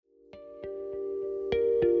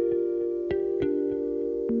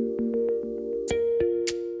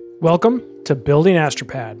Welcome to Building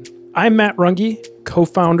Astropad. I'm Matt Runge,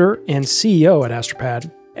 co-founder and CEO at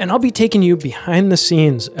Astropad, and I'll be taking you behind the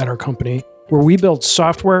scenes at our company where we build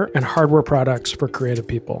software and hardware products for creative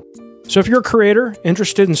people. So if you're a creator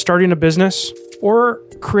interested in starting a business or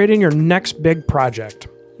creating your next big project,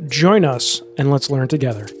 join us and let's learn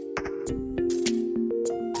together.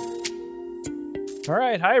 All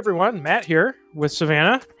right. Hi, everyone. Matt here with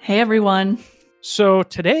Savannah. Hey, everyone. So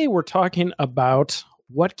today we're talking about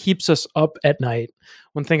what keeps us up at night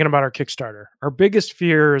when thinking about our Kickstarter. Our biggest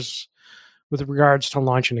fears with regards to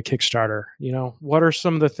launching a Kickstarter. You know, what are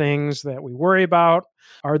some of the things that we worry about?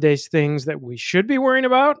 Are these things that we should be worrying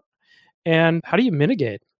about? And how do you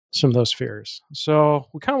mitigate some of those fears? So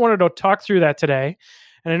we kind of wanted to talk through that today.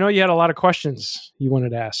 And I know you had a lot of questions you wanted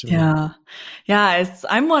to ask. Yeah.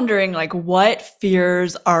 I'm wondering, what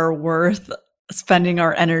fears are worth spending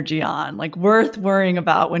our energy on, worth worrying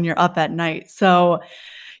about when you're up at night. So,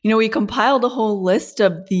 we compiled a whole list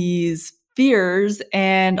of these fears,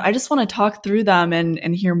 and I just want to talk through them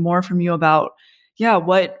and hear more from you about,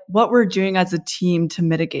 what we're doing as a team to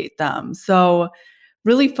mitigate them. So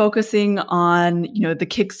really focusing on, the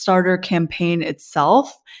Kickstarter campaign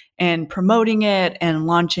itself and promoting it and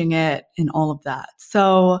launching it and all of that.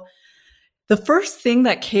 So the first thing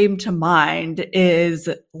that came to mind is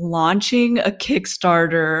launching a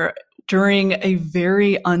Kickstarter during a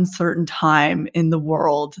very uncertain time in the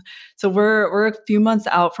world. So we're a few months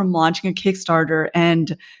out from launching a Kickstarter,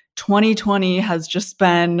 and 2020 has just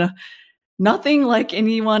been nothing like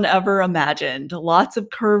anyone ever imagined. Lots of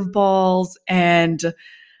curveballs, and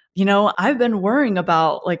I've been worrying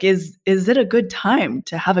about is it a good time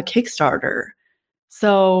to have a Kickstarter?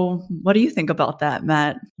 So what do you think about that,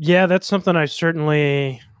 Matt? Yeah, that's something I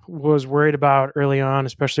certainly was worried about early on,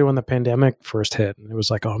 especially when the pandemic first hit. And it was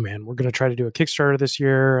like, oh man, we're going to try to do a Kickstarter this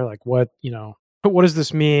year. Like what does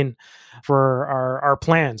this mean for our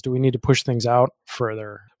plans? Do we need to push things out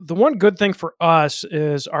further? The one good thing for us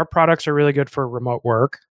is our products are really good for remote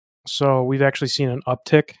work. So we've actually seen an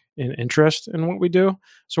uptick in interest in what we do.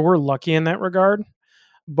 So we're lucky in that regard.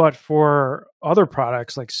 But for other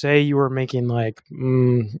products, like say you were making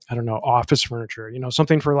office furniture,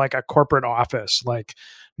 something for like a corporate office, like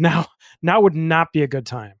now would not be a good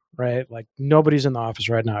time, right? Like nobody's in the office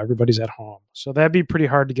right now. Everybody's at home. So that'd be pretty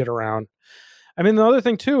hard to get around. I mean, the other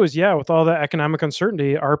thing too is, with all the economic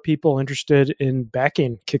uncertainty, are people interested in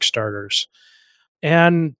backing Kickstarters?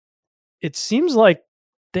 And it seems like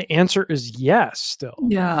the answer is yes still.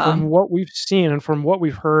 Yeah. From what we've seen and from what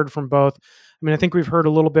we've heard from both. I mean, I think we've heard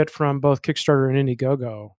a little bit from both Kickstarter and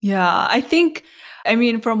Indiegogo. Yeah,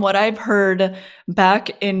 from what I've heard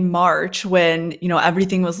back in March when,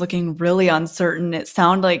 everything was looking really uncertain, it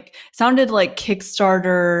sounded like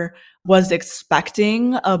Kickstarter was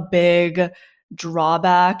expecting a big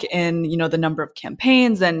drawback in, the number of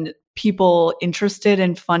campaigns and people interested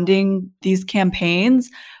in funding these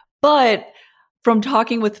campaigns. But from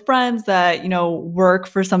talking with friends that, work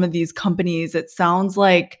for some of these companies, it sounds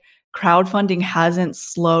like crowdfunding hasn't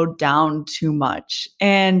slowed down too much.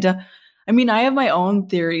 And I have my own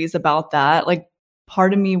theories about that. Like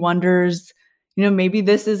part of me wonders, maybe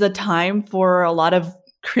this is a time for a lot of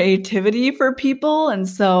creativity for people. And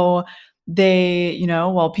so they,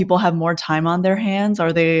 while people have more time on their hands,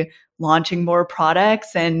 are they launching more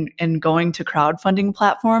products and going to crowdfunding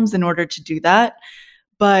platforms in order to do that?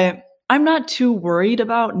 But I'm not too worried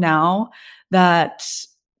about now that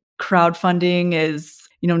crowdfunding is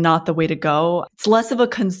not the way to go. It's less of a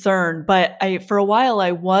concern, but for a while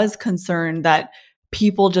I was concerned that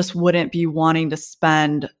people just wouldn't be wanting to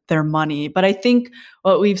spend their money. But I think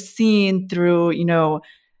what we've seen through,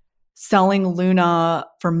 selling Luna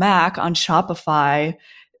for Mac on Shopify,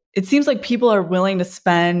 it seems like people are willing to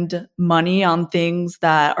spend money on things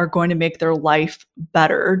that are going to make their life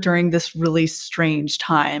better during this really strange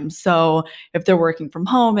time. So if they're working from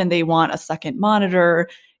home and they want a second monitor,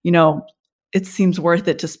 it seems worth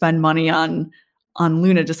it to spend money on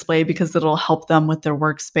Luna Display because it'll help them with their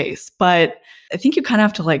workspace. But I think you kind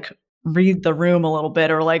of have to read the room a little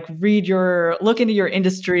bit, or look into your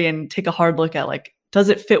industry and take a hard look at does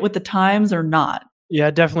it fit with the times or not?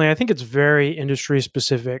 Yeah, definitely. I think it's very industry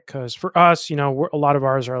specific because for us, a lot of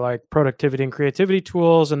ours are like productivity and creativity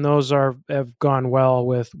tools, and those have gone well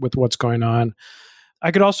with what's going on. I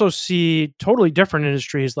could also see totally different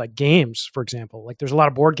industries like games, for example. Like there's a lot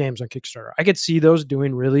of board games on Kickstarter. I could see those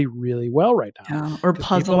doing really, really well right now. Yeah, or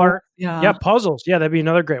puzzles. Yeah, puzzles. Yeah, that'd be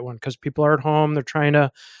another great one because people are at home. They're trying to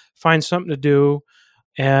find something to do.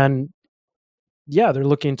 And they're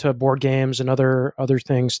looking to board games and other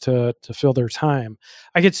things to fill their time.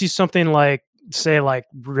 I could see something like say like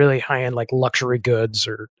really high end, like luxury goods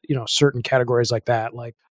or, certain categories like that.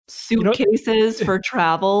 Like, you know, Suitcases for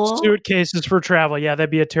travel. suitcases for travel. Yeah,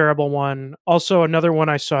 that'd be a terrible one. Also, another one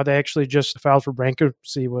I saw they actually just filed for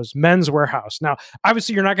bankruptcy was Men's Warehouse. Now,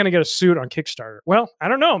 obviously, you're not going to get a suit on Kickstarter. Well, I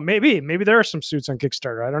don't know. Maybe there are some suits on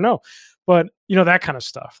Kickstarter. I don't know. But, that kind of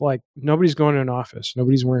stuff. Like, nobody's going to an office.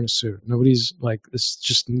 Nobody's wearing a suit. Nobody's like, it's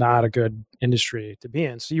just not a good industry to be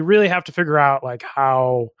in. So you really have to figure out like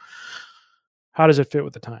how does it fit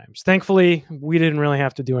with the times? Thankfully, we didn't really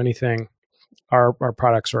have to do anything. Our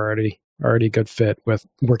products are already good fit with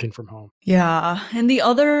working from home. Yeah. And the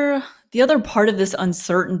other part of this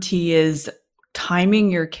uncertainty is timing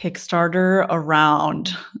your Kickstarter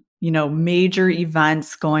around, major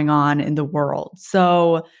events going on in the world.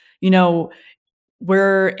 So,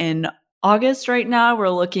 we're in August right now. We're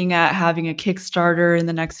looking at having a Kickstarter in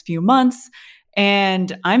the next few months.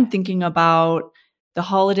 And I'm thinking about the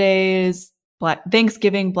holidays,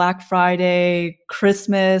 Thanksgiving, Black Friday,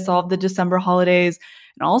 Christmas, all of the December holidays,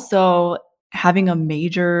 and also having a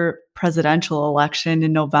major presidential election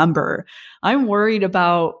in November. I'm worried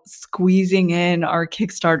about squeezing in our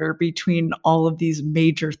Kickstarter between all of these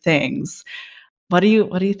major things. What do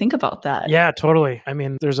you think about that? Yeah, totally. I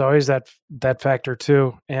mean, there's always that factor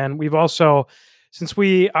too. And we've also, since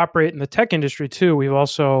we operate in the tech industry too, we've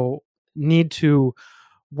also need to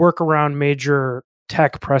work around major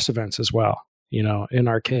tech press events as well. In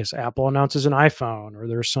our case, Apple announces an iPhone, or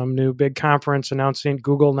there's some new big conference announcing,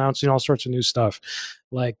 Google announcing all sorts of new stuff.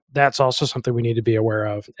 Like, that's also something we need to be aware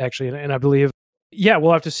of, actually. And I believe, yeah,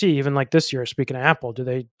 we'll have to see. Even like this year, speaking of Apple, do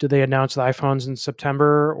they announce the iPhones in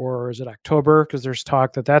September, or is it October? Because there's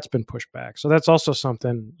talk that's been pushed back. So that's also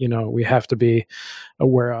something, we have to be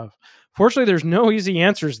aware of. Fortunately, there's no easy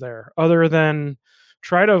answers there other than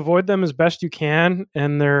try to avoid them as best you can.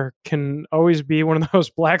 And there can always be one of those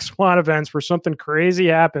black swan events where something crazy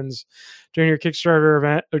happens during your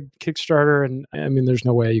Kickstarter. And I mean, there's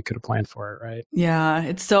no way you could have planned for it, right? Yeah,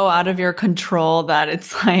 it's so out of your control that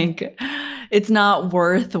it's like, it's not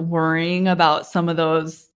worth worrying about some of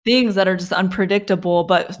those things that are just unpredictable.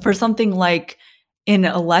 But for something like an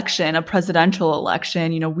election, a presidential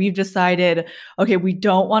election, we've decided, okay, we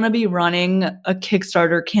don't want to be running a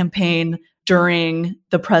Kickstarter campaign during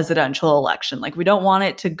the presidential election. Like, we don't want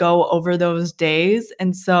it to go over those days.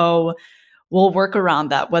 And so we'll work around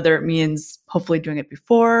that, whether it means hopefully doing it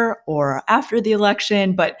before or after the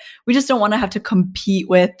election. But we just don't want to have to compete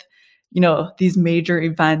with, these major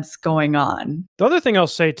events going on. The other thing I'll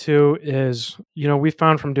say too is, we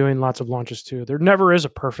found from doing lots of launches too, there never is a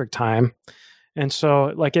perfect time. And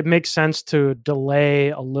so like it makes sense to delay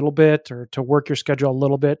a little bit or to work your schedule a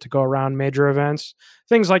little bit to go around major events.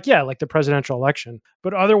 Things like, like the presidential election.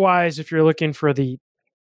 But otherwise, if you're looking for the,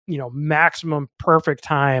 maximum perfect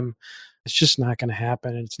time, it's just not going to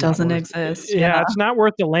happen. It doesn't exist. Yeah, it's not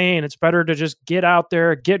worth delaying. It's better to just get out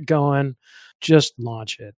there, get going, just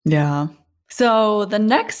launch it. Yeah. So the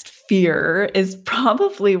next fear is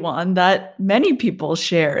probably one that many people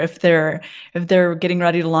share if they're getting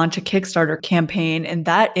ready to launch a Kickstarter campaign, and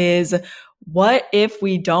that is, what if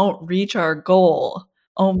we don't reach our goal?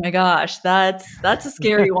 Oh my gosh, that's a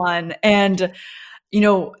scary one. And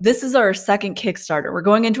this is our second Kickstarter. We're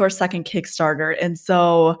going into our second Kickstarter, and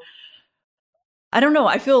so I don't know.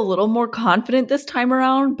 I feel a little more confident this time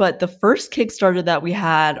around, but the first Kickstarter that we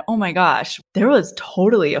had, oh my gosh, there was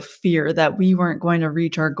totally a fear that we weren't going to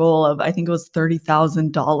reach our goal of, I think it was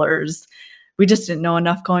 $30,000. We just didn't know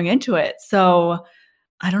enough going into it. So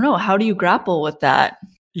I don't know. How do you grapple with that?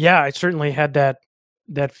 Yeah, I certainly had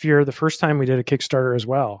that fear the first time we did a Kickstarter as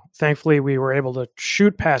well. Thankfully, we were able to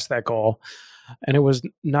shoot past that goal and it was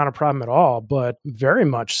not a problem at all, but very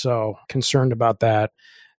much so concerned about that.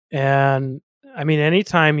 And I mean,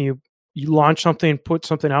 anytime you launch something, put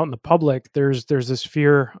something out in the public, there's this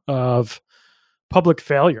fear of public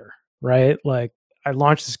failure, right? Like, I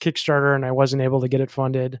launched this Kickstarter and I wasn't able to get it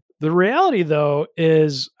funded. The reality, though,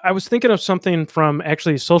 is I was thinking of something from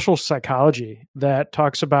actually social psychology that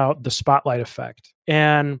talks about the spotlight effect.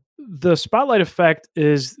 And the spotlight effect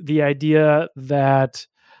is the idea that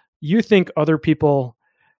you think other people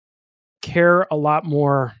care a lot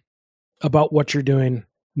more about what you're doing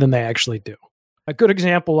than they actually do. A good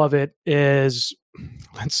example of it is,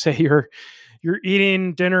 let's say you're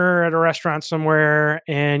eating dinner at a restaurant somewhere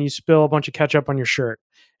and you spill a bunch of ketchup on your shirt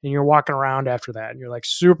and you're walking around after that and you're like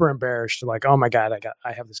super embarrassed. You're like, oh my God,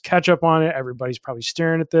 I have this ketchup on it. Everybody's probably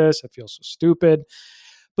staring at this. I feel so stupid.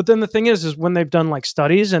 But then the thing is when they've done like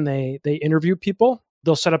studies and they interview people,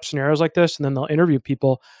 they'll set up scenarios like this and then they'll interview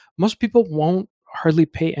people. Most people won't hardly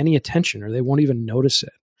pay any attention or they won't even notice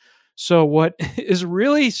it. So what is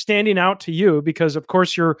really standing out to you, because of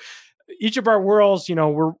course each of our worlds,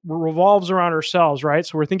 revolves around ourselves, right?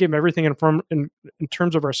 So we're thinking of everything in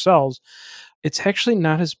terms of ourselves. It's actually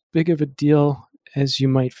not as big of a deal as you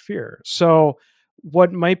might fear. So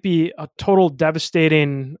what might be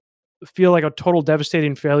feel like a total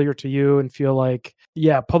devastating failure to you and feel like,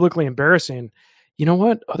 yeah, publicly embarrassing. You know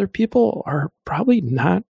what? Other people are probably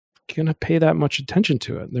not going to pay that much attention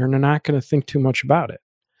to it. They're not going to think too much about it.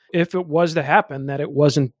 If it was to happen, that it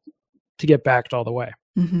wasn't to get backed all the way.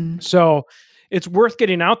 Mm-hmm. So it's worth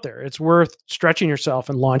getting out there. It's worth stretching yourself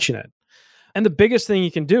and launching it. And the biggest thing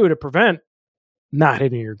you can do to prevent not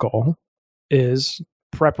hitting your goal is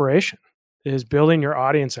preparation, is building your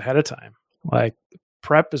audience ahead of time. Like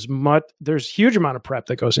prep is there's a huge amount of prep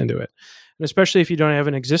that goes into it. And especially if you don't have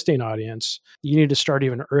an existing audience, you need to start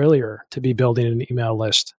even earlier to be building an email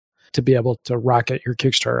list to be able to rocket your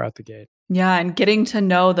Kickstarter out the gate. Yeah, and getting to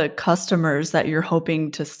know the customers that you're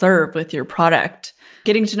hoping to serve with your product,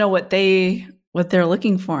 getting to know what they're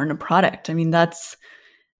looking for in a product. I mean,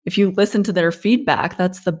 if you listen to their feedback,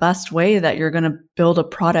 that's the best way that you're going to build a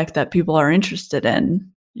product that people are interested in.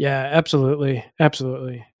 Yeah, absolutely.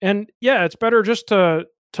 Absolutely. And yeah, it's better just to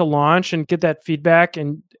launch and get that feedback,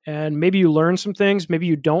 and maybe you learn some things, maybe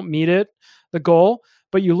you don't meet the goal,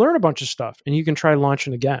 but you learn a bunch of stuff and you can try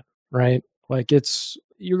launching again, right? Like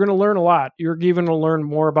you're going to learn a lot. You're even going to learn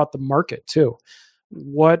more about the market too.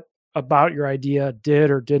 What about your idea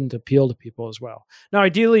did or didn't appeal to people as well. Now,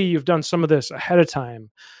 ideally, you've done some of this ahead of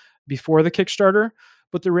time before the Kickstarter,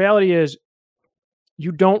 but the reality is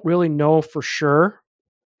you don't really know for sure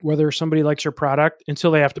whether somebody likes your product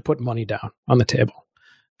until they have to put money down on the table,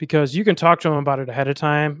 because you can talk to them about it ahead of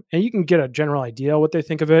time and you can get a general idea what they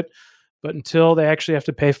think of it. But until they actually have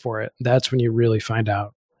to pay for it, that's when you really find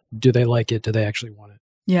out, do they like it? Do they actually want it?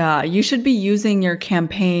 Yeah, you should be using your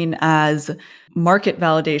campaign as market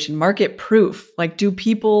validation, market proof. Like, do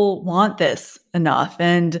people want this enough?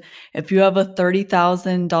 And if you have a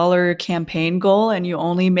 $30,000 campaign goal and you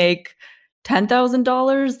only make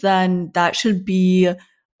 $10,000, then that should be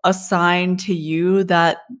a sign to you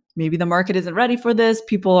that maybe the market isn't ready for this,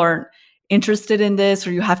 people aren't interested in this,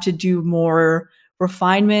 or you have to do more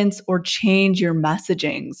refinements or change your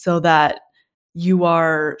messaging so that you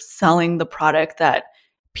are selling the product that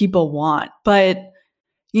people want. But,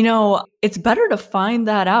 it's better to find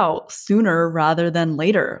that out sooner rather than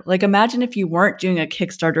later. Like, imagine if you weren't doing a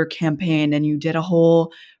Kickstarter campaign and you did a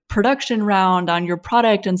whole production round on your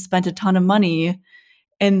product and spent a ton of money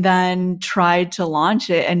and then tried to launch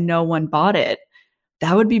it and no one bought it.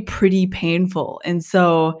 That would be pretty painful. And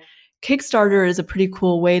so Kickstarter is a pretty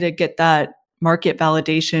cool way to get that market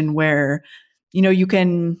validation where, you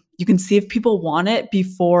can see if people want it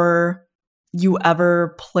before you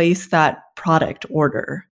ever place that product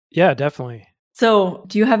order. Yeah, definitely. So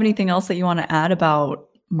do you have anything else that you want to add about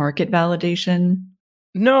market validation?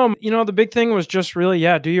 No, the big thing was just really,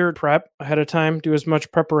 do your prep ahead of time, do as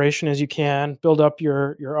much preparation as you can, build up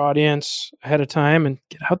your audience ahead of time and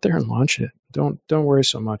get out there and launch it. Don't worry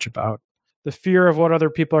so much about the fear of what other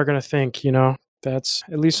people are going to think. That's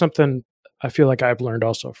at least something I feel like I've learned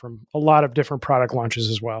also from a lot of different product launches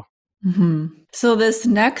as well. Mm-hmm. So this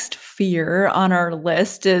next fear on our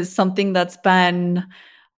list is something that's been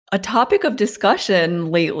a topic of discussion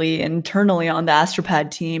lately internally on the Astropad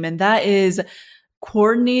team, and that is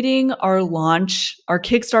coordinating our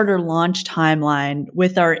Kickstarter launch timeline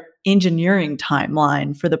with our engineering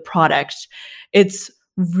timeline for the product. It's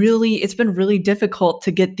been really difficult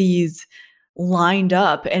to get these lined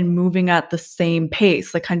up and moving at the same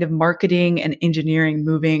pace, like kind of marketing and engineering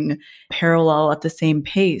moving parallel at the same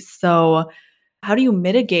pace. So how do you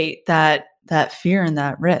mitigate that fear and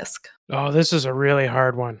that risk? Oh, this is a really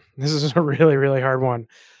hard one. This is a really, really hard one.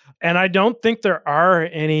 And I don't think there are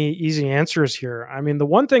any easy answers here. I mean, the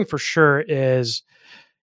one thing for sure is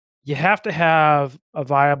you have to have a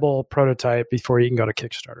viable prototype before you can go to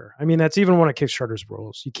Kickstarter. I mean, that's even one of Kickstarter's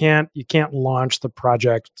rules. You can't launch the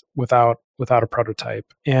project without a prototype.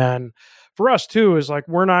 And for us too, is like,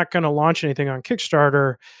 we're not going to launch anything on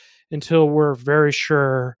Kickstarter until we're very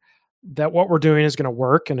sure that what we're doing is going to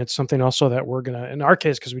work. And it's something also that we're going to, in our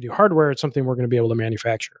case, because we do hardware, it's something we're going to be able to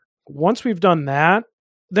manufacture. Once we've done that,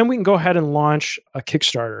 then we can go ahead and launch a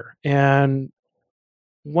Kickstarter. And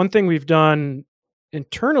one thing we've done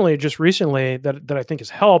internally just recently that I think has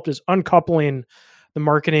helped is uncoupling the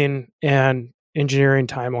marketing and engineering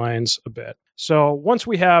timelines a bit. So once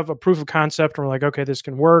we have a proof of concept and we're like, okay, this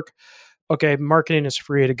can work. Okay, marketing is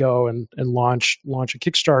free to go and launch a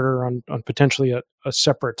Kickstarter on potentially a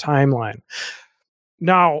separate timeline.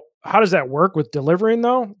 Now, how does that work with delivering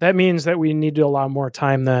though? That means that we need to allow more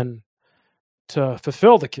time then to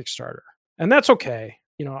fulfill the Kickstarter. And that's okay.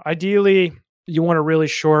 Ideally, you want a really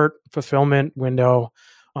short fulfillment window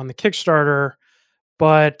on the Kickstarter,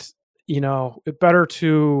 but it's better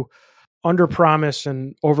to under promise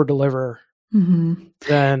and over deliver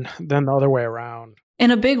than the other way around.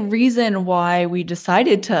 And a big reason why we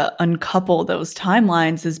decided to uncouple those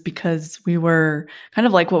timelines is because we were kind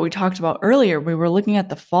of like what we talked about earlier. We were looking at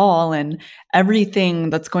the fall and everything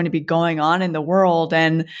that's going to be going on in the world.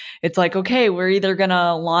 And it's like, okay, we're either going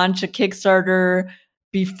to launch a Kickstarter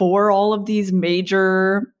before all of these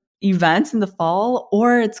major events in the fall,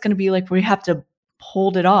 or it's going to be like we have to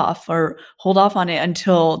hold off on it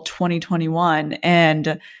until 2021.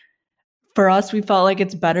 And for us, we felt like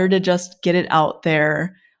it's better to just get it out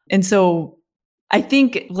there. And so I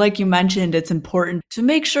think, like you mentioned, it's important to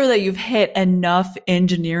make sure that you've hit enough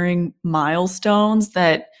engineering milestones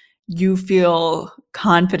that you feel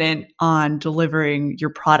confident on delivering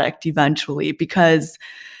your product eventually,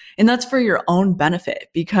 and that's for your own benefit,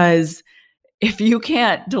 because if you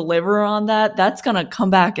can't deliver on that, that's going to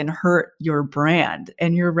come back and hurt your brand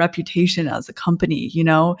and your reputation as a company.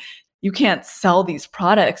 You can't sell these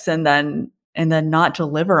products and then not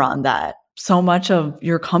deliver on that. So much of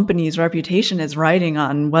your company's reputation is riding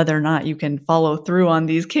on whether or not you can follow through on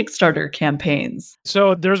these Kickstarter campaigns.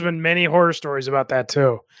 So there's been many horror stories about that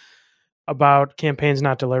too, about campaigns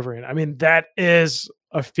not delivering. I mean, that is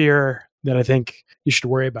a fear that I think you should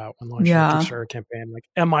worry about when launching a Kickstarter campaign. Like,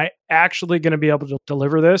 am I actually going to be able to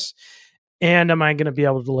deliver this? And am I going to be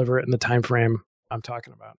able to deliver it in the time frame I'm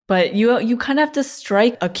talking about? But you kind of have to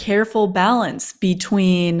strike a careful balance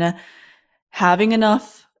between having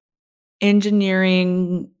enough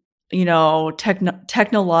engineering,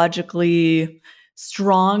 technologically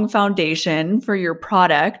strong foundation for your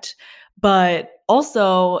product. But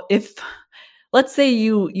also, if, let's say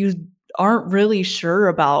you aren't really sure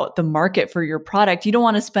about the market for your product, you don't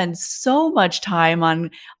want to spend so much time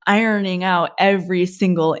on ironing out every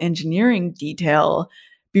single engineering detail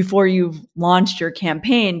before you've launched your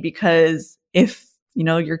campaign, because if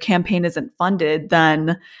your campaign isn't funded,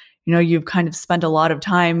 then you've kind of spent a lot of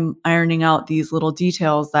time ironing out these little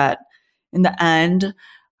details that in the end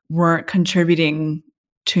weren't contributing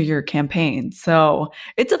to your campaign. So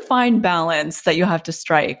it's a fine balance that you have to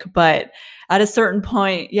strike. But at a certain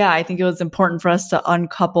point, I think it was important for us to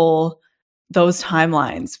uncouple those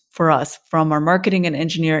timelines for us from our marketing and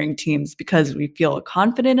engineering teams, because we feel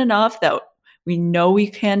confident enough that we know we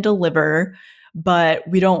can deliver, but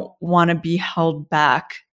we don't want to be held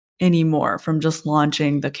back anymore from just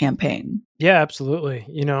launching the campaign. Yeah, absolutely.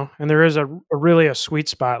 And there is a really a sweet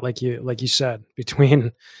spot, like you said,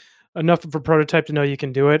 between enough of a prototype to know you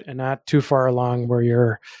can do it and not too far along where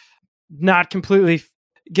you're not completely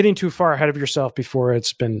getting too far ahead of yourself before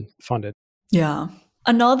it's been funded. Yeah.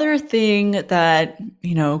 Another thing that,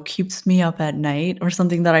 keeps me up at night, or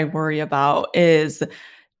something that I worry about, is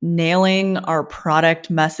nailing our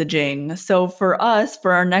product messaging. So for us,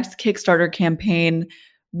 for our next Kickstarter campaign,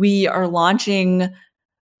 we are launching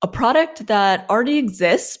a product that already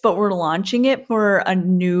exists, but we're launching it for a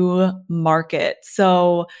new market.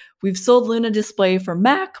 So we've sold Luna Display for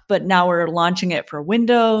Mac, but now we're launching it for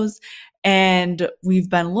Windows. And we've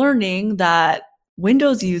been learning that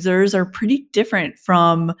Windows users are pretty different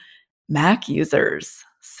from Mac users.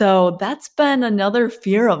 So that's been another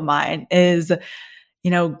fear of mine, is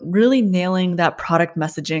really nailing that product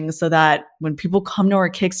messaging so that when people come to our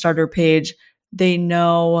Kickstarter page, they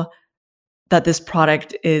know that this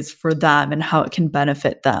product is for them and how it can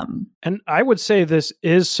benefit them. And I would say this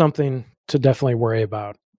is something to definitely worry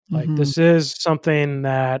about. Like, this is something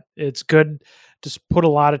that it's good to put a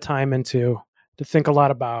lot of time into, to think a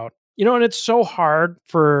lot about. And it's so hard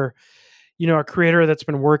for, a creator that's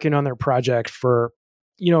been working on their project for,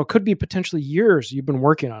 it could be potentially years you've been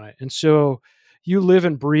working on it. And so you live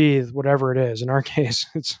and breathe whatever it is. In our case,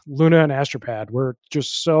 it's Luna and Astropad. We're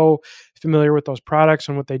just so familiar with those products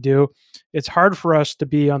and what they do. It's hard for us to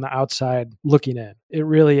be on the outside looking in. It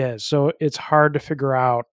really is. So it's hard to figure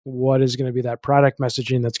out what is going to be that product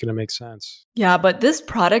messaging that's going to make sense. Yeah, but this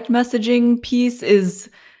product messaging piece is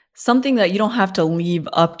something that you don't have to leave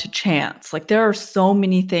up to chance. Like, there are so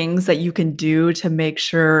many things that you can do to make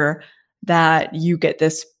sure that you get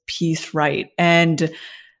this piece right. And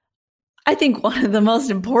I think one of the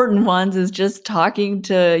most important ones is just talking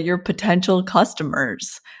to your potential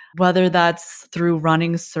customers, whether that's through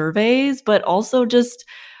running surveys, but also just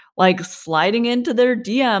like sliding into their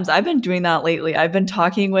DMs. I've been doing that lately. I've been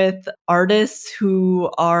talking with artists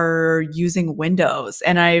who are using Windows,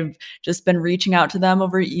 and I've just been reaching out to them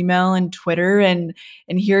over email and Twitter and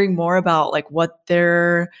hearing more about like what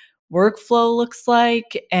their workflow looks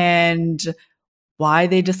like and why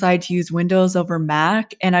they decide to use Windows over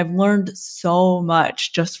Mac. And I've learned so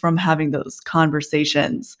much just from having those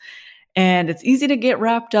conversations. And it's easy to get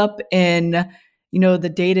wrapped up in,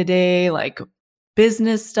 the day-to-day, like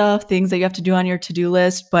business stuff, things that you have to do on your to-do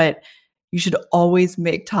list, but you should always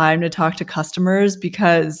make time to talk to customers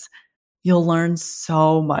because you'll learn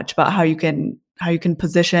so much about how you can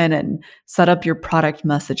position and set up your product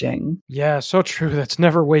messaging. Yeah, so true. That's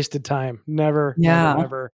never wasted time. Never, never, Yeah.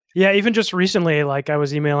 never. Yeah, even just recently, like I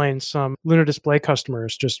was emailing some Lunar Display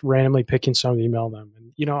customers, just randomly picking some to email them.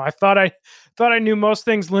 And I thought I knew most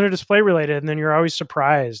things Lunar Display related, and then you're always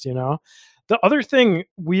surprised. The other thing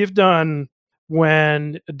we've done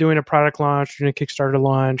when doing a product launch, doing a Kickstarter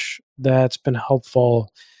launch that's been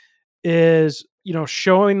helpful is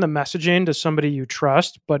showing the messaging to somebody you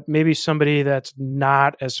trust, but maybe somebody that's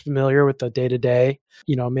not as familiar with the day-to-day,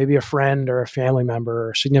 maybe a friend or a family member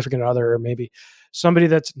or significant other, or maybe somebody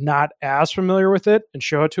that's not as familiar with it, and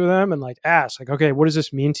show it to them and like ask like, okay, what does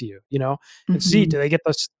this mean to you? And see, Mhm.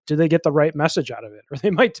 do they get the right message out of it? Or they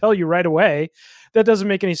might tell you right away that doesn't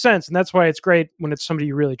make any sense. And that's why it's great when it's somebody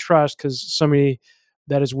you really trust, because somebody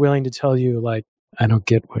that is willing to tell you like, I don't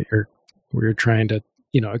get what you're trying to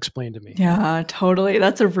explain to me. Yeah, totally.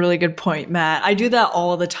 That's a really good point, Matt. I do that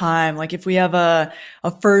all the time. Like if we have a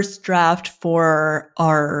first draft for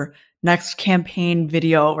our next campaign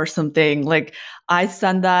video or something, like I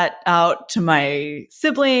send that out to my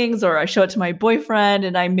siblings or I show it to my boyfriend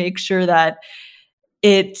and I make sure that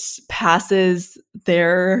it passes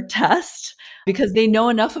their test because they know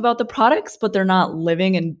enough about the products, but they're not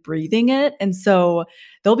living and breathing it. And so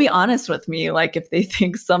they'll be honest with me. Like if they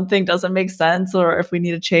think something doesn't make sense or if we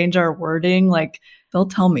need to change our wording, like they'll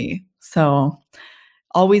tell me. So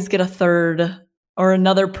always get a third or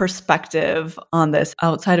another perspective on this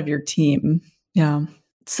outside of your team. Yeah.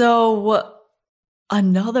 So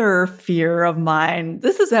another fear of mine,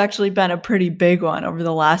 this has actually been a pretty big one over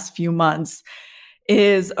the last few months,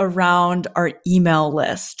 is around our email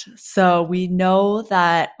list. So we know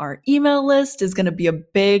that our email list is going to be a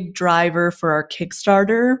big driver for our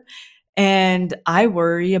Kickstarter. And I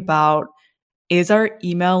worry about, is our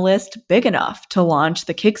email list big enough to launch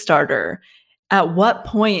the Kickstarter? At what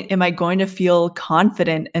point am I going to feel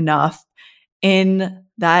confident enough in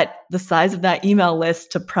the size of that email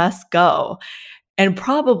list to press go? And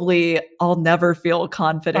probably I'll never feel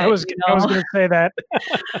confident, I was going to say that.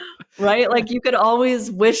 right? Like you could always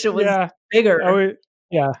wish it was Yeah. bigger.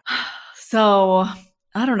 Yeah. So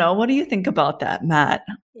I don't know. What do you think about that, Matt?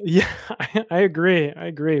 Yeah, I agree. I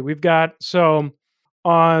agree. We've got, so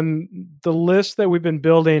on the list that we've been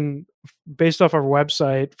building based off our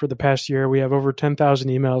website for the past year, we have over 10,000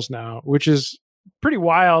 emails now, which is pretty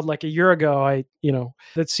wild. Like a year ago,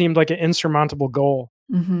 that seemed like an insurmountable goal.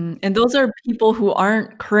 Mhm. And those are people who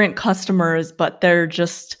aren't current customers, but they're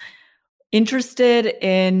just interested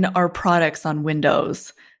in our products on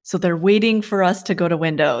Windows. So they're waiting for us to go to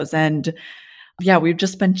Windows. And yeah, we've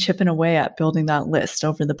just been chipping away at building that list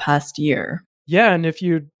over the past year. Yeah. And if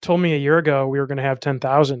you told me a year ago we were going to have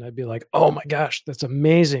 10,000, I'd be like, oh my gosh, that's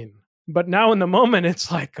amazing. But now in the moment,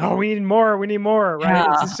 it's like, oh, we need more, right?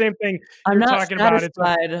 Yeah. It's the same thing I'm you're not talking about. It's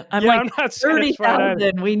like, satisfied. I'm yeah, like I'm not satisfied either.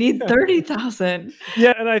 30,000. We need 30,000.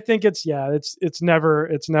 Yeah, and I think it's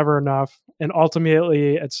never enough. And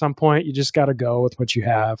ultimately, at some point, you just got to go with what you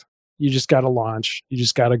have. You just got to launch. You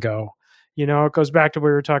just got to go. It goes back to what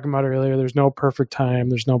we were talking about earlier. There's no perfect time.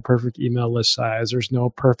 There's no perfect email list size. There's no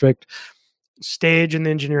perfect stage in the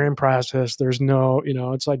engineering process. There's no,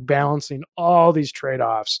 it's like balancing all these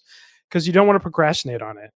trade-offs because you don't want to procrastinate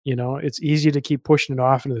on it. It's easy to keep pushing it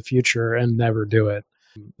off into the future and never do it.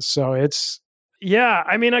 So yeah,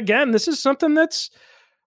 I mean, again, this is something that's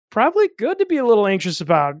probably good to be a little anxious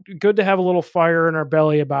about, good to have a little fire in our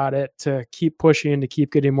belly about it, to keep pushing, to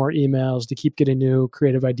keep getting more emails, to keep getting new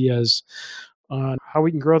creative ideas on how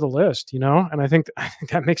we can grow the list, And I think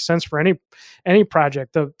that makes sense for any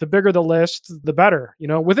project. The bigger the list, the better,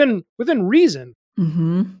 within reason,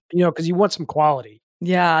 Mm-hmm. because you want some quality.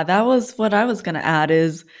 Yeah, that was what I was going to add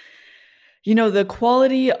is, the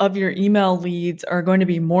quality of your email leads are going to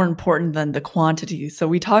be more important than the quantity. So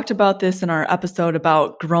we talked about this in our episode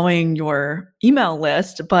about growing your email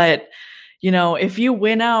list, but if you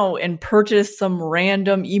went out and purchased some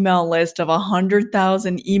random email list of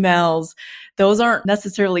 100,000 emails, those aren't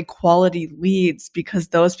necessarily quality leads because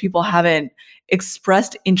those people haven't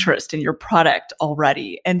expressed interest in your product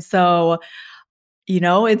already. And so,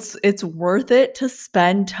 it's worth it to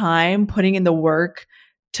spend time putting in the work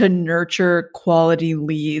to nurture quality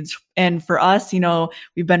leads. And for us,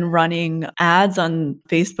 we've been running ads on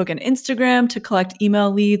Facebook and Instagram to collect email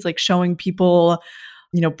leads, like showing people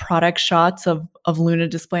product shots of Luna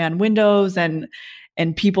display on windows and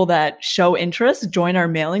people that show interest join our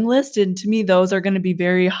mailing list. And to me, those are going to be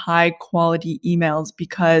very high quality emails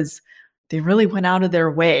because they really went out of their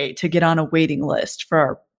way to get on a waiting list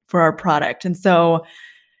for our product. And so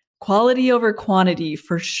quality over quantity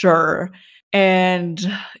for sure. And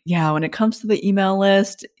yeah, when it comes to the email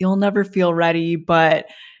list, you'll never feel ready, but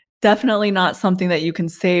definitely not something that you can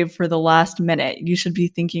save for the last minute. You should be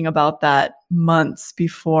thinking about that months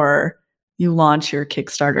before you launch your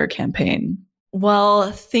Kickstarter campaign.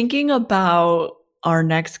 Well, thinking about our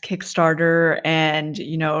next Kickstarter and,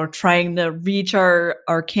 trying to reach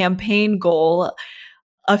our campaign goal,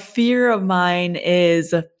 a fear of mine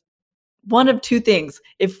is one of two things.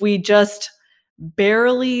 If we just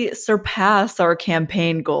barely surpass our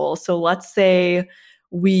campaign goal, so let's say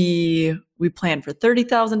we plan for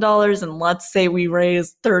 $30,000 and let's say we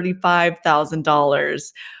raise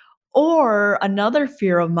 $35,000. Or another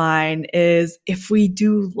fear of mine is if we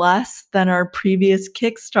do less than our previous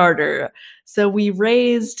Kickstarter. So we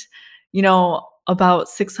raised, about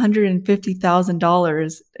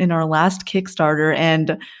 $650,000 in our last Kickstarter,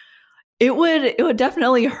 and it would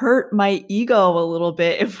definitely hurt my ego a little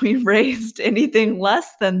bit if we raised anything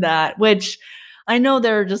less than that, which I know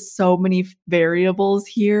there are just so many variables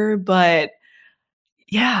here, but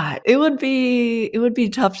yeah, it would be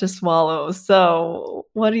tough to swallow. So,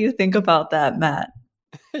 what do you think about that, Matt?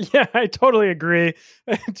 Yeah, I totally agree.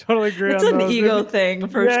 I totally agree It's on an those. ego thing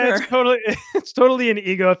for Yeah, sure. it's totally an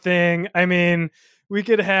ego thing. I mean, we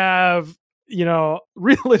could have,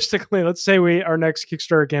 realistically, let's say our next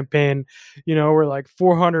Kickstarter campaign, we're like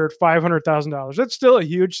 $400,000, $500,000. That's still a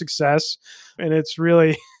huge success. And it's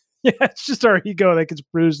really, yeah, it's just our ego that gets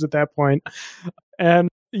bruised at that point. And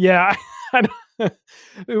yeah, it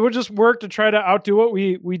would just work to try to outdo what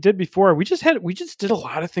we did before. We just did a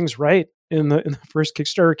lot of things right in the first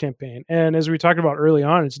Kickstarter campaign. And as we talked about early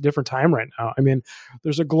on, it's a different time right now. I mean,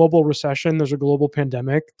 there's a global recession, there's a global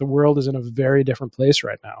pandemic. The world is in a very different place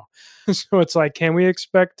right now. So it's like, can we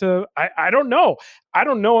expect to? I don't know. I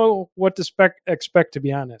don't know what to expect, to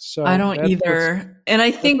be honest. So I don't either. And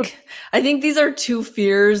I think these are two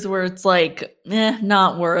fears where it's like,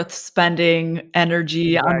 not worth spending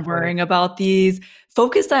energy on worrying about these.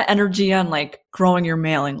 Focus that energy on like growing your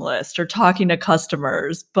mailing list or talking to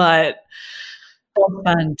customers, but don't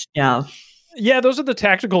spend, yeah. Yeah, those are the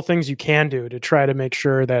tactical things you can do to try to make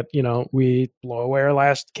sure that, we blow away our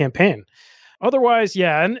last campaign. Otherwise,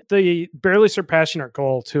 yeah, and the barely surpassing our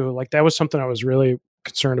goal too, like that was something I was really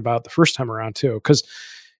concerned about the first time around too, because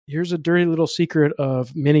here's a dirty little secret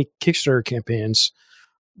of many Kickstarter campaigns.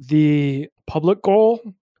 The public goal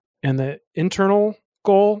and the internal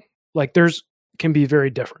goal, like can be very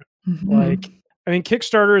different. Mm-hmm. Like, I mean,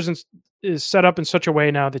 Kickstarter is set up in such a way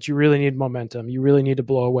now that you really need momentum. You really need to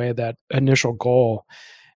blow away that initial goal.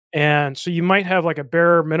 And so you might have like a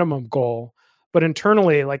bare minimum goal, but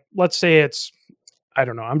internally, like let's say it's, I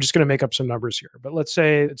don't know, I'm just going to make up some numbers here, but let's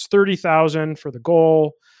say it's 30,000 for the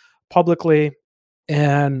goal publicly.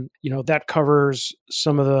 And, that covers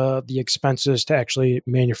some of the expenses to actually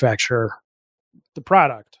manufacture the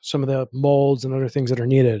product, some of the molds and other things that are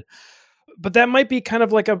needed. But that might be kind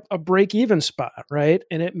of like a break even spot, right?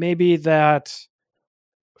 And it may be that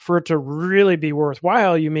for it to really be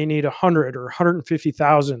worthwhile, you may need 100 or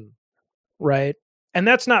 150,000, right? And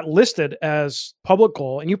that's not listed as public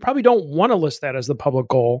goal. And you probably don't want to list that as the public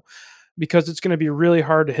goal because it's going to be really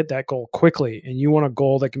hard to hit that goal quickly. And you want a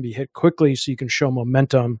goal that can be hit quickly so you can show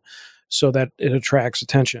momentum so that it attracts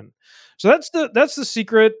attention. So that's the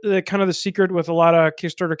secret, kind of the secret with a lot of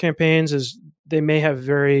Kickstarter campaigns is they may have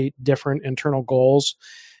very different internal goals.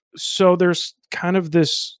 So there's kind of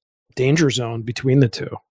this danger zone between the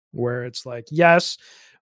two where it's like, yes,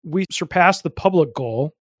 we surpassed the public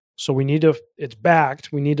goal. So it's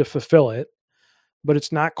backed, we need to fulfill it, but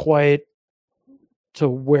it's not quite to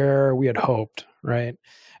where we had hoped, right?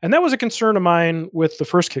 And that was a concern of mine with the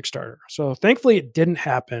first Kickstarter. So thankfully it didn't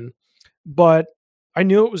happen, but I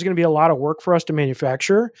knew it was going to be a lot of work for us to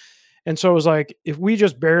manufacture. And so it was like, if we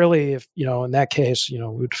just barely, in that case,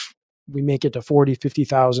 we make it to $40,000,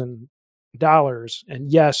 $50,000, and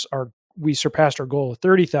yes, we surpassed our goal of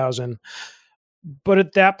 30,000. But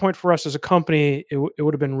at that point for us as a company, it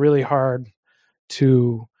would have been really hard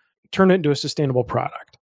to turn it into a sustainable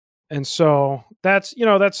product. And so that's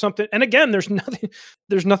something. And again, there's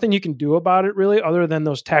nothing you can do about it really, other than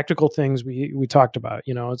those tactical things we talked about.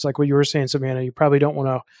 It's like what you were saying, Savannah, you probably don't want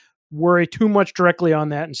to worry too much directly on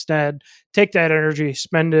that. Instead, take that energy,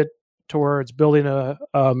 spend it towards building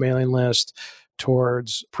a mailing list,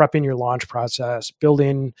 towards prepping your launch process,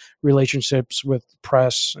 building relationships with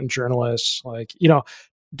press and journalists, like,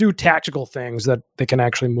 do tactical things that can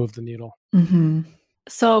actually move the needle. Mm-hmm.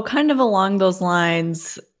 So kind of along those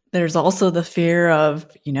lines, there's also the fear of,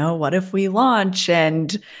 what if we launch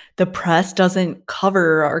and the press doesn't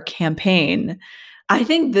cover our campaign? I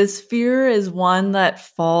think this fear is one that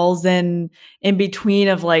falls in between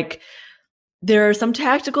of like, there are some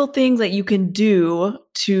tactical things that you can do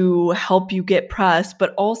to help you get press,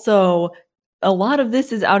 but also a lot of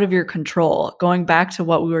this is out of your control. Going back to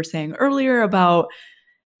what we were saying earlier about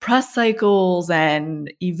press cycles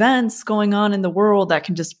and events going on in the world that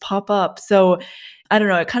can just pop up. So I don't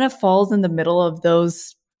know, it kind of falls in the middle of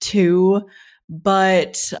those two.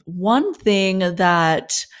 But one thing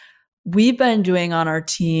that we've been doing on our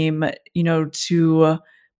team, to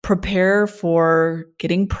prepare for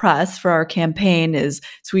getting press for our campaign is,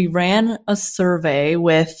 so we ran a survey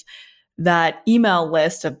with that email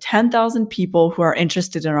list of 10,000 people who are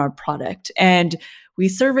interested in our product. And we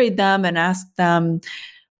surveyed them and asked them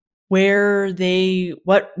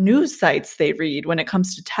what news sites they read when it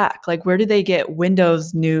comes to tech. Like, where do they get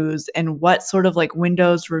Windows news and what sort of like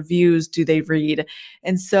Windows reviews do they read?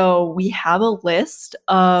 And so we have a list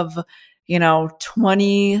of,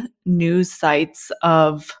 20 news sites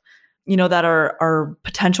of, that our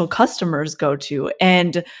potential customers go to.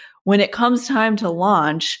 And when it comes time to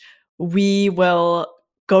launch, we will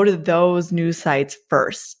go to those news sites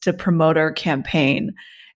first to promote our campaign.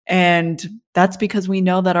 And that's because we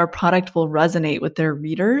know that our product will resonate with their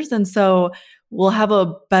readers. And so we'll have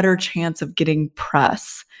a better chance of getting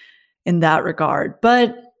press in that regard.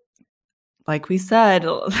 But like we said,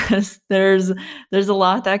 there's a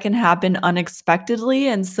lot that can happen unexpectedly.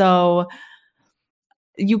 And so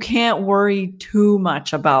you can't worry too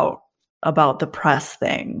much about the press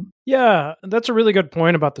thing. Yeah, that's a really good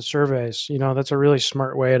point about the surveys. That's a really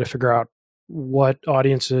smart way to figure out what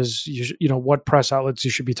audiences, what press outlets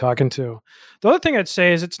you should be talking to. The other thing I'd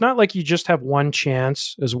say is it's not like you just have one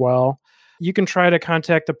chance as well. You can try to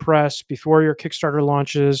contact the press before your Kickstarter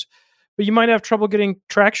launches, but you might have trouble getting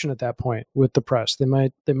traction at that point with the press. They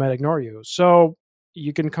might ignore you. So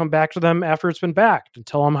you can come back to them after it's been backed and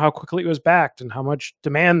tell them how quickly it was backed and how much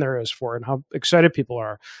demand there is for it and how excited people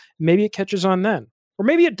are. Maybe it catches on then, or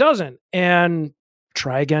maybe it doesn't. And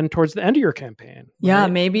try again towards the end of your campaign. Right? Yeah,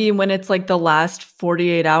 maybe when it's like the last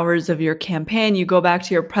 48 hours of your campaign, you go back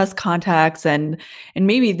to your press contacts and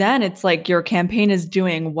maybe then it's like your campaign is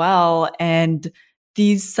doing well and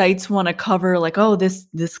these sites want to cover like, oh,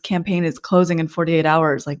 this campaign is closing in 48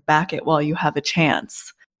 hours, like back it while you have a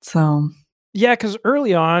chance. So yeah, because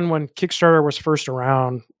early on when Kickstarter was first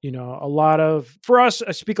around, for us,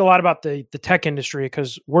 I speak a lot about the tech industry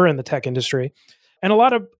because we're in the tech industry. And a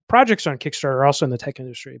lot of projects on Kickstarter are also in the tech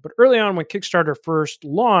industry. But early on, when Kickstarter first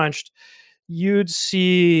launched, you'd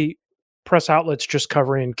see press outlets just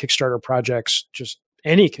covering Kickstarter projects, just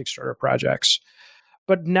any Kickstarter projects.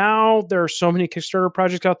 But now there are so many Kickstarter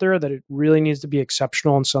projects out there that it really needs to be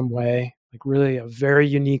exceptional in some way, like really a very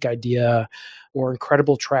unique idea or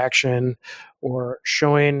incredible traction or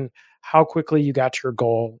showing how quickly you got to your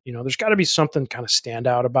goal. There's got to be something kind of stand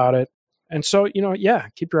out about it. And so,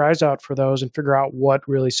 keep your eyes out for those and figure out what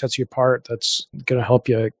really sets you apart that's going to help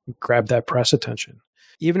you grab that press attention.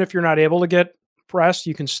 Even if you're not able to get press,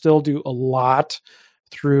 you can still do a lot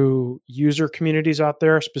through user communities out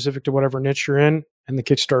there specific to whatever niche you're in and the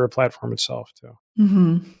Kickstarter platform itself too.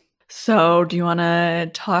 Mm-hmm. So do you want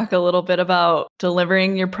to talk a little bit about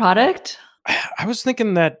delivering your product? I was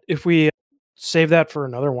thinking that if we save that for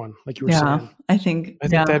another one, like you were saying. I think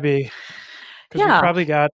that'd be... Because we probably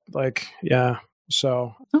got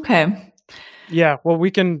so. Okay. Yeah, well, we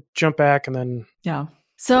can jump back and then. Yeah.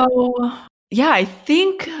 So, I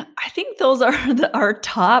think those are our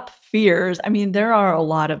top fears. I mean, there are a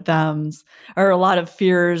lot of them, or a lot of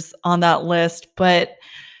fears on that list, but,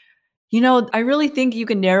 I really think you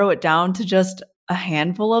can narrow it down to just a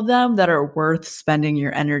handful of them that are worth spending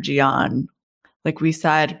your energy on. Like we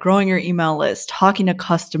said, growing your email list, talking to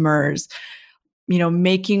customers,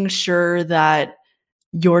 making sure that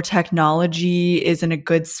your technology is in a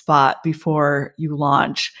good spot before you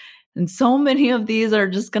launch. And so many of these are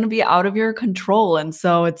just going to be out of your control. And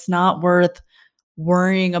so it's not worth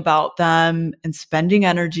worrying about them and spending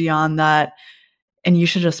energy on that. And you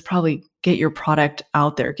should just probably get your product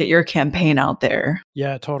out there, get your campaign out there.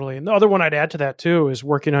 Yeah, totally. And the other one I'd add to that too is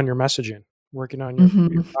working on your messaging, working on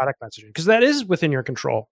your product messaging, because that is within your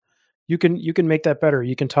control. You can make that better.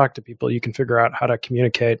 You can talk to people. You can figure out how to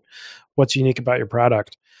communicate what's unique about your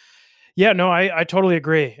product. Yeah, no, I totally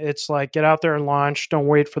agree. It's like get out there and launch. Don't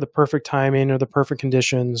wait for the perfect timing or the perfect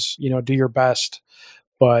conditions. Do your best,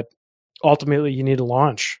 but ultimately you need to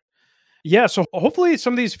launch. Yeah, so hopefully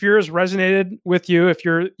some of these fears resonated with you if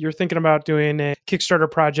you're thinking about doing a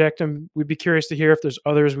Kickstarter project, and we'd be curious to hear if there's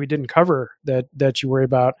others we didn't cover that you worry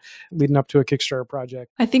about leading up to a Kickstarter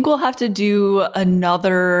project. I think we'll have to do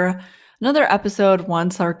another episode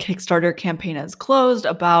once our Kickstarter campaign is closed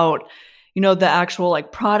about the actual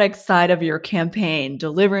like product side of your campaign,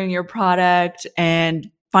 delivering your product and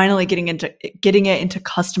finally getting it into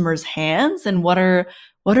customers' hands, and what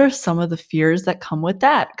are some of the fears that come with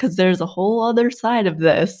that, because there's a whole other side of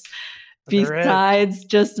this besides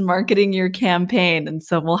just marketing your campaign. And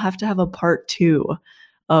so we'll have to have a part 2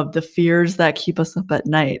 of the fears that keep us up at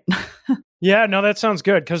night. Yeah, no, that sounds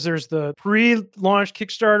good, because there's the pre-launch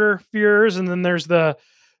Kickstarter fears, and then there's the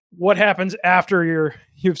what happens after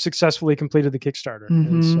you've successfully completed the Kickstarter.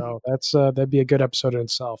 Mm-hmm. And so that'd be a good episode in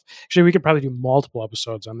itself. Actually, we could probably do multiple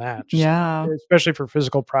episodes on that. Especially for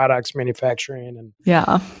physical products, manufacturing, and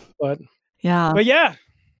But yeah.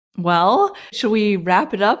 Well, should we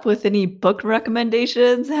wrap it up with any book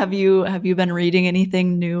recommendations? Have you been reading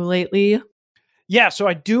anything new lately? Yeah, so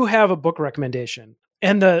I do have a book recommendation,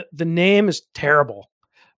 and the name is terrible,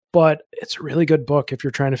 but it's a really good book if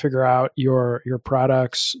you're trying to figure out your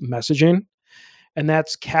product's messaging, and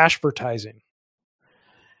that's Cashvertising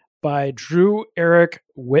by Drew Eric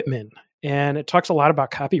Whitman, and it talks a lot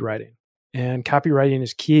about copywriting. And copywriting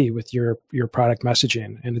is key with your product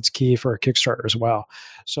messaging, and it's key for a Kickstarter as well.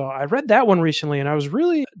 So I read that one recently, and I was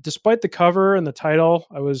really, despite the cover and the title,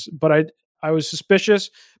 I was suspicious,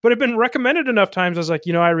 but it'd been recommended enough times. I was like,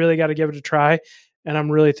 I really got to give it a try. And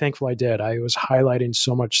I'm really thankful I did. I was highlighting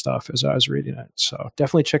so much stuff as I was reading it. So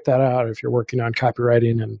definitely check that out if you're working on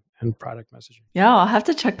copywriting and product messaging. Yeah, I'll have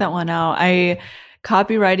to check that one out.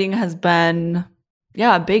 Copywriting has been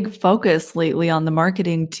a big focus lately on the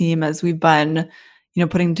marketing team as we've been,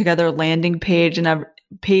 putting together landing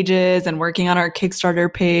pages and working on our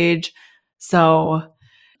Kickstarter page. So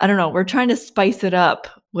I don't know, we're trying to spice it up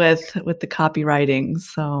with the copywriting.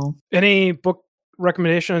 So any book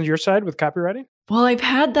recommendation on your side with copywriting? Well, I've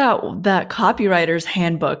had that copywriter's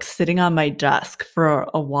handbook sitting on my desk for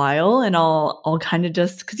a while, and I'll kind of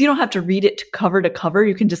just, because you don't have to read it cover to cover,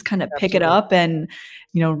 you can just kind of pick it up and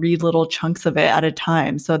read little chunks of it at a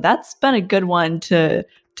time. So that's been a good one to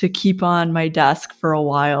keep on my desk for a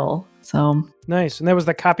while. So nice. And that was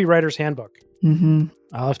the copywriter's handbook. Mm-hmm.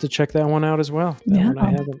 I'll have to check that one out as well. That one I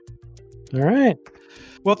haven't. All right.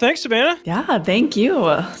 Well, thanks, Savannah. Yeah, thank you.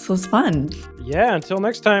 This was fun. Yeah, until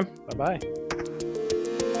next time. Bye-bye.